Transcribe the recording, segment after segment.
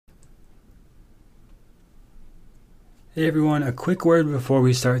Hey everyone, a quick word before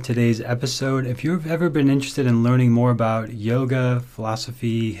we start today's episode. If you've ever been interested in learning more about yoga,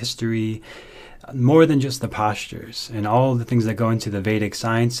 philosophy, history, more than just the postures and all the things that go into the Vedic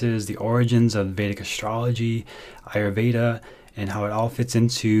sciences, the origins of Vedic astrology, Ayurveda, and how it all fits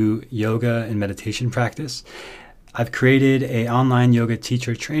into yoga and meditation practice, I've created an online yoga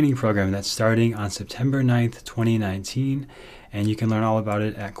teacher training program that's starting on September 9th, 2019, and you can learn all about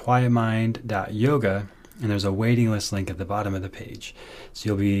it at quietmind.yoga. And there's a waiting list link at the bottom of the page. So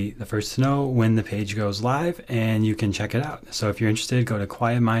you'll be the first to know when the page goes live and you can check it out. So if you're interested, go to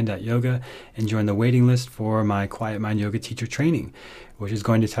quietmind.yoga and join the waiting list for my Quiet Mind Yoga Teacher Training, which is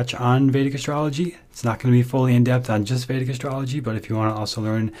going to touch on Vedic astrology. It's not going to be fully in depth on just Vedic astrology, but if you want to also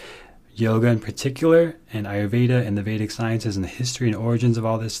learn yoga in particular and Ayurveda and the Vedic sciences and the history and origins of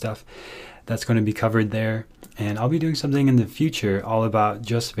all this stuff, that's going to be covered there. And I'll be doing something in the future all about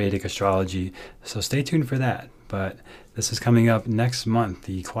just Vedic astrology, so stay tuned for that. But this is coming up next month,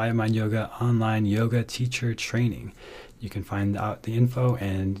 the Quiet Mind Yoga Online Yoga Teacher Training. You can find out the info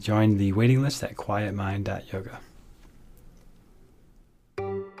and join the waiting list at quietmind.yoga.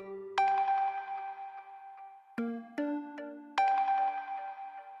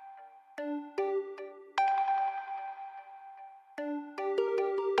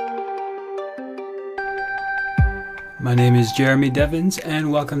 My name is Jeremy Devins,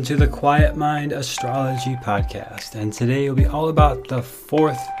 and welcome to the Quiet Mind Astrology Podcast. And today will be all about the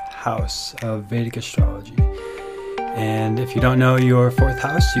fourth house of Vedic astrology. And if you don't know your fourth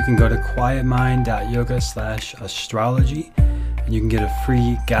house, you can go to quietmind.yoga/astrology, and you can get a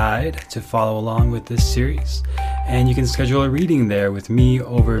free guide to follow along with this series. And you can schedule a reading there with me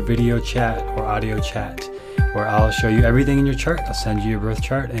over video chat or audio chat, where I'll show you everything in your chart. I'll send you your birth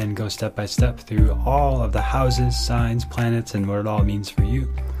chart and go step by step through all of the houses, signs, planets, and what it all means for you.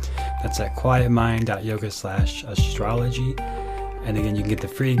 That's at quietmind.yoga/astrology. And again, you can get the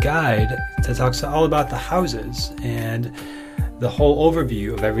free guide that talks all about the houses and the whole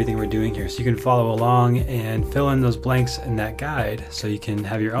overview of everything we're doing here. So you can follow along and fill in those blanks in that guide so you can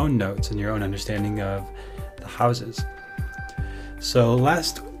have your own notes and your own understanding of the houses. So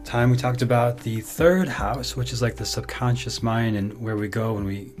last time we talked about the third house, which is like the subconscious mind and where we go when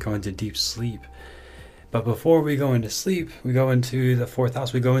we go into deep sleep. But before we go into sleep, we go into the fourth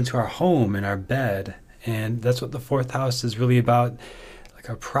house. We go into our home and our bed, and that's what the fourth house is really about, like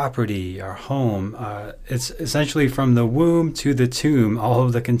our property, our home. It's essentially from the womb to the tomb, all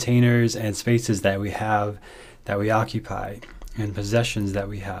of the containers and spaces that we have, that we occupy, and possessions that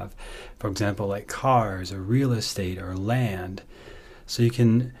we have. For example, like cars or real estate or land. So you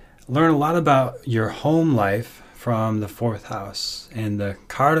can learn a lot about your home life from the fourth house. And the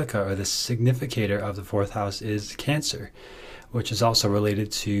Karaka, or the significator of the fourth house, is Cancer, which is also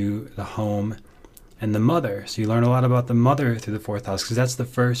related to the home and the mother. So you learn a lot about the mother through the fourth house, because that's the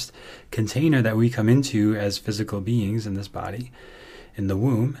first container that we come into as physical beings in this body, in the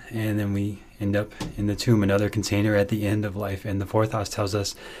womb. And then we end up in the tomb, another container at the end of life. And the fourth house tells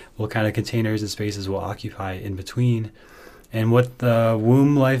us what kind of containers and spaces we'll occupy in between, and what the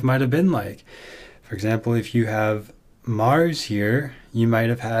womb life might have been like. For example, if you have Mars here, you might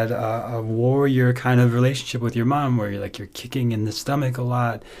have had a warrior kind of relationship with your mom, where you're kicking in the stomach a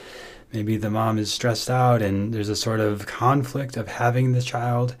lot. Maybe the mom is stressed out and there's a sort of conflict of having the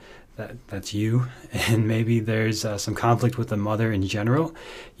child. That's you. And maybe there's some conflict with the mother in general.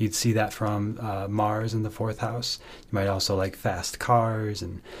 You'd see that from Mars in the fourth house. You might also like fast cars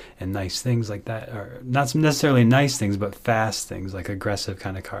and nice things like that. Or not necessarily nice things, but fast things, like aggressive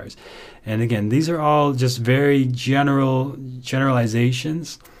kind of cars. And again, these are all just very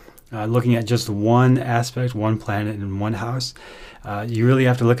generalizations, looking at just one aspect, one planet, and one house. You really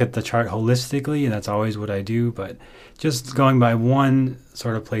have to look at the chart holistically, and that's always what I do. But just going by one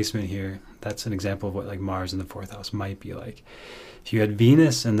sort of placement here, that's an example of what like Mars in the fourth house might be like. If you had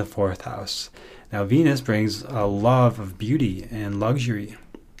Venus in the fourth house, now Venus brings a love of beauty and luxury.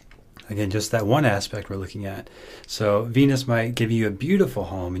 Again, just that one aspect we're looking at. So Venus might give you a beautiful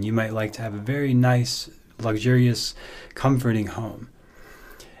home, and you might like to have a very nice, luxurious, comforting home.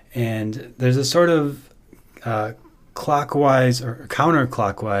 And there's a sort of clockwise or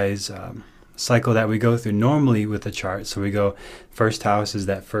counterclockwise cycle that we go through normally with the chart. So we go, first house is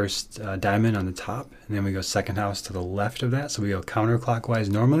that first diamond on the top, and then we go second house to the left of that. So we go counterclockwise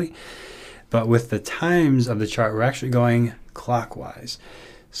normally. But with the times of the chart, we're actually going clockwise.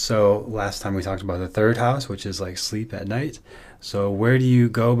 So last time we talked about the third house, which is like sleep at night. So where do you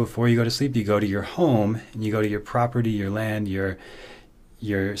go before you go to sleep? You go to your home, and you go to your property, your land, your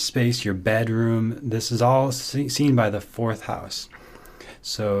space, your bedroom. This is all seen by the fourth house.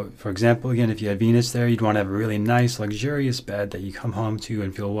 So, for example, again, if you had Venus there, you'd want to have a really nice, luxurious bed that you come home to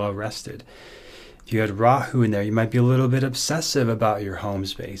and feel well rested. If you had Rahu in there, you might be a little bit obsessive about your home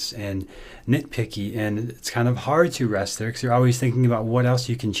space and nitpicky, and it's kind of hard to rest there because you're always thinking about what else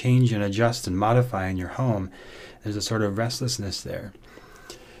you can change and adjust and modify in your home. There's a sort of restlessness there.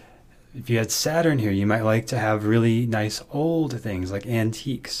 If you had Saturn here, you might like to have really nice old things like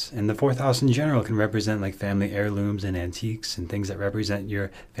antiques. And the fourth house in general can represent like family heirlooms and antiques and things that represent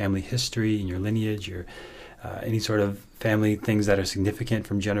your family history and your lineage, your any sort of family things that are significant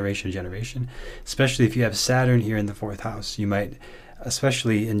from generation to generation. Especially if you have Saturn here in the fourth house, you might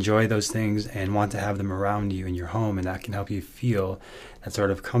especially enjoy those things and want to have them around you in your home, and that can help you feel that sort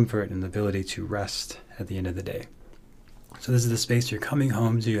of comfort and the ability to rest at the end of the day. So this is the space you're coming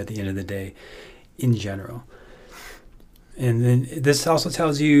home to at the end of the day in general. And then this also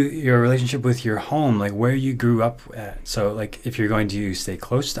tells you your relationship with your home, like where you grew up at. So like if you're going to stay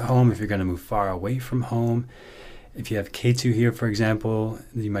close to home, if you're going to move far away from home. If you have Ketu here, for example,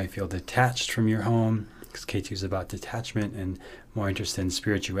 you might feel detached from your home because Ketu is about detachment and more interested in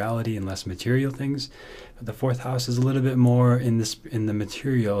spirituality and less material things. But the fourth house is a little bit more in the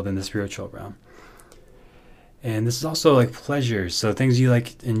material than the spiritual realm. And this is also like pleasure. So things you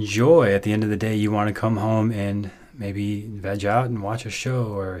like enjoy at the end of the day, you want to come home and maybe veg out and watch a show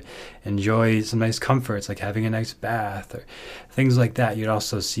or enjoy some nice comforts like having a nice bath or things like that. You'd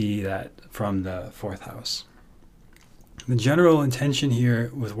also see that from the fourth house. The general intention here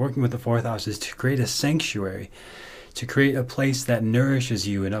with working with the fourth house is to create a sanctuary, to create a place that nourishes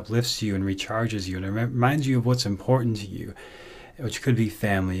you and uplifts you and recharges you and reminds you of what's important to you, which could be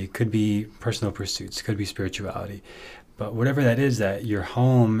family, it could be personal pursuits, it could be spirituality. But whatever that is, that your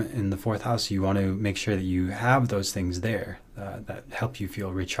home in the fourth house, you want to make sure that you have those things there that help you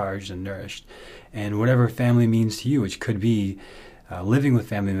feel recharged and nourished. And whatever family means to you, which could be living with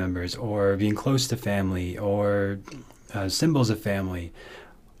family members or being close to family or symbols of family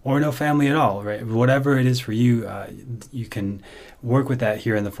or no family at all, right? Whatever it is for you, you can work with that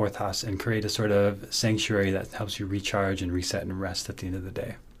here in the fourth house and create a sort of sanctuary that helps you recharge and reset and rest at the end of the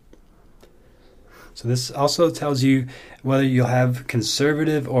day. So this also tells you whether you'll have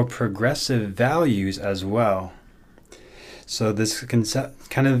conservative or progressive values as well. So this can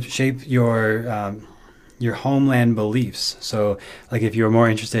kind of shape your homeland beliefs. So like if you're more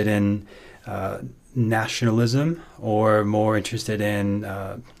interested in nationalism or more interested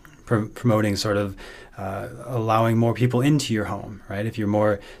in promoting sort of allowing more people into your home, right? If you're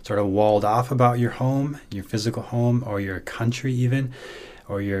more sort of walled off about your home, your physical home, or your country even,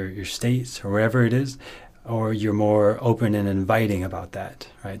 or your state, or wherever it is, or you're more open and inviting about that,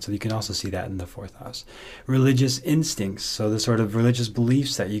 right? So you can also see that in the fourth house. Religious instincts, so the sort of religious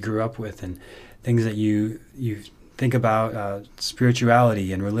beliefs that you grew up with and things that you think about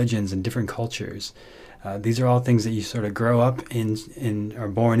spirituality and religions and different cultures. These are all things that you sort of grow up in or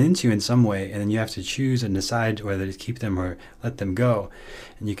born into in some way, and then you have to choose and decide whether to keep them or let them go.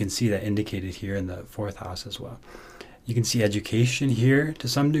 And you can see that indicated here in the fourth house as well. You can see education here to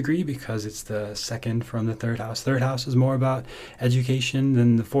some degree because it's the second from the third house. Third house is more about education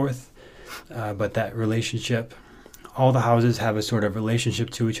than the fourth, but that relationship, all the houses have a sort of relationship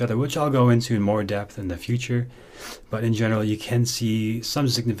to each other, which I'll go into in more depth in the future. But in general, you can see some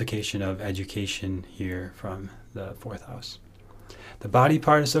signification of education here from the fourth house. The body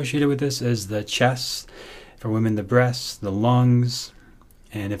part associated with this is the chest, for women the breasts, the lungs,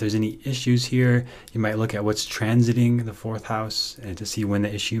 and if there's any issues here, you might look at what's transiting the fourth house and to see when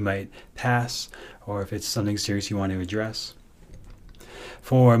the issue might pass or if it's something serious you want to address.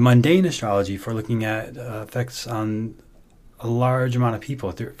 For mundane astrology, for looking at effects on a large amount of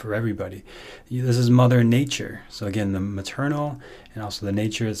people, for everybody, this is Mother Nature. So again, the maternal and also the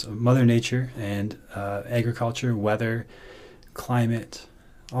nature is Mother Nature and agriculture, weather, climate,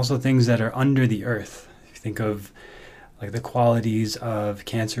 also things that are under the earth. If you think of like the qualities of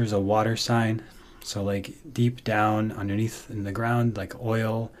Cancer is a water sign, so like deep down underneath in the ground, like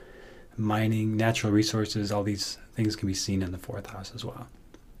oil, mining, natural resources, all these things can be seen in the fourth house as well.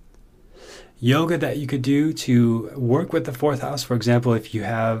 Yoga that you could do to work with the fourth house, for example, if you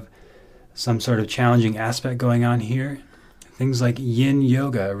have some sort of challenging aspect going on here, things like yin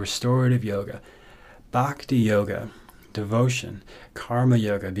yoga, restorative yoga, bhakti yoga, devotion, karma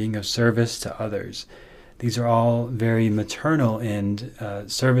yoga, being of service to others. These are all very maternal and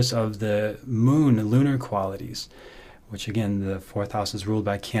service of the moon, lunar qualities, which again, the fourth house is ruled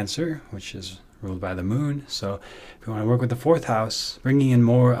by Cancer, which is ruled by the moon. So if you want to work with the fourth house, bringing in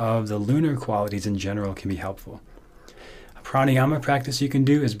more of the lunar qualities in general can be helpful. A pranayama practice you can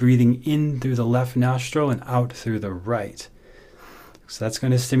do is breathing in through the left nostril and out through the right. So that's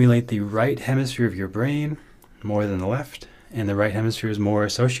going to stimulate the right hemisphere of your brain more than the left. And the right hemisphere is more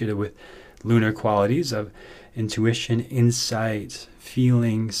associated with lunar qualities of intuition, insight,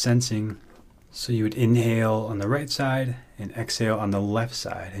 feeling, sensing. So you would inhale on the right side and exhale on the left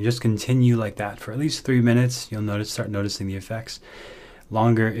side, and just continue like that for at least 3 minutes. You'll start noticing the effects.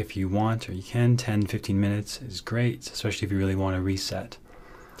 Longer if you want, or you can. 10-15 minutes is great, especially if you really want to reset.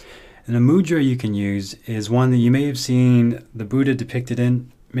 And a mudra you can use is one that you may have seen the Buddha depicted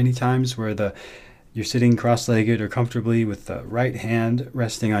in many times, where you're sitting cross-legged or comfortably with the right hand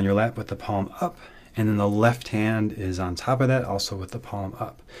resting on your lap with the palm up, and then the left hand is on top of that, also with the palm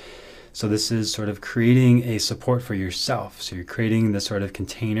up. So this is sort of creating a support for yourself. So you're creating the sort of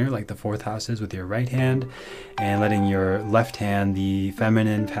container like the fourth house is with your right hand, and letting your left hand, the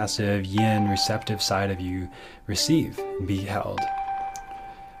feminine, passive, yin, receptive side of you, receive and be held.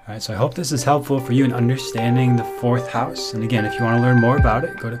 All right, so I hope this is helpful for you in understanding the fourth house. And again, if you want to learn more about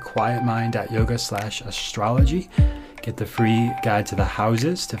it, go to quietmind.yoga/astrology. Get the free guide to the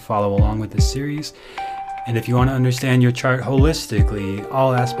houses to follow along with this series. And if you want to understand your chart holistically,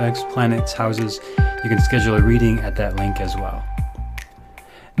 all aspects, planets, houses, you can schedule a reading at that link as well.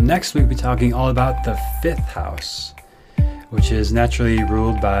 Next week, we'll be talking all about the fifth house, which is naturally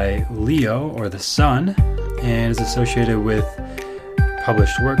ruled by Leo, or the sun, and is associated with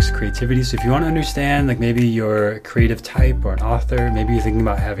published works, creativity. So if you want to understand, like maybe you're a creative type or an author, maybe you're thinking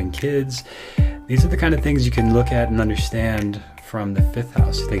about having kids, these are the kind of things you can look at and understand from the fifth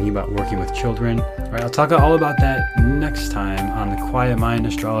house, thinking about working with children. All right, I'll talk all about that next time on the Quiet Mind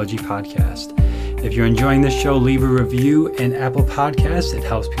Astrology Podcast. If you're enjoying this show, leave a review in Apple Podcasts. It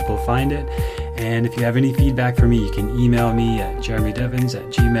helps people find it. And if you have any feedback for me, you can email me at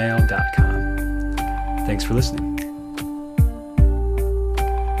jeremydevins@gmail.com. Thanks for listening.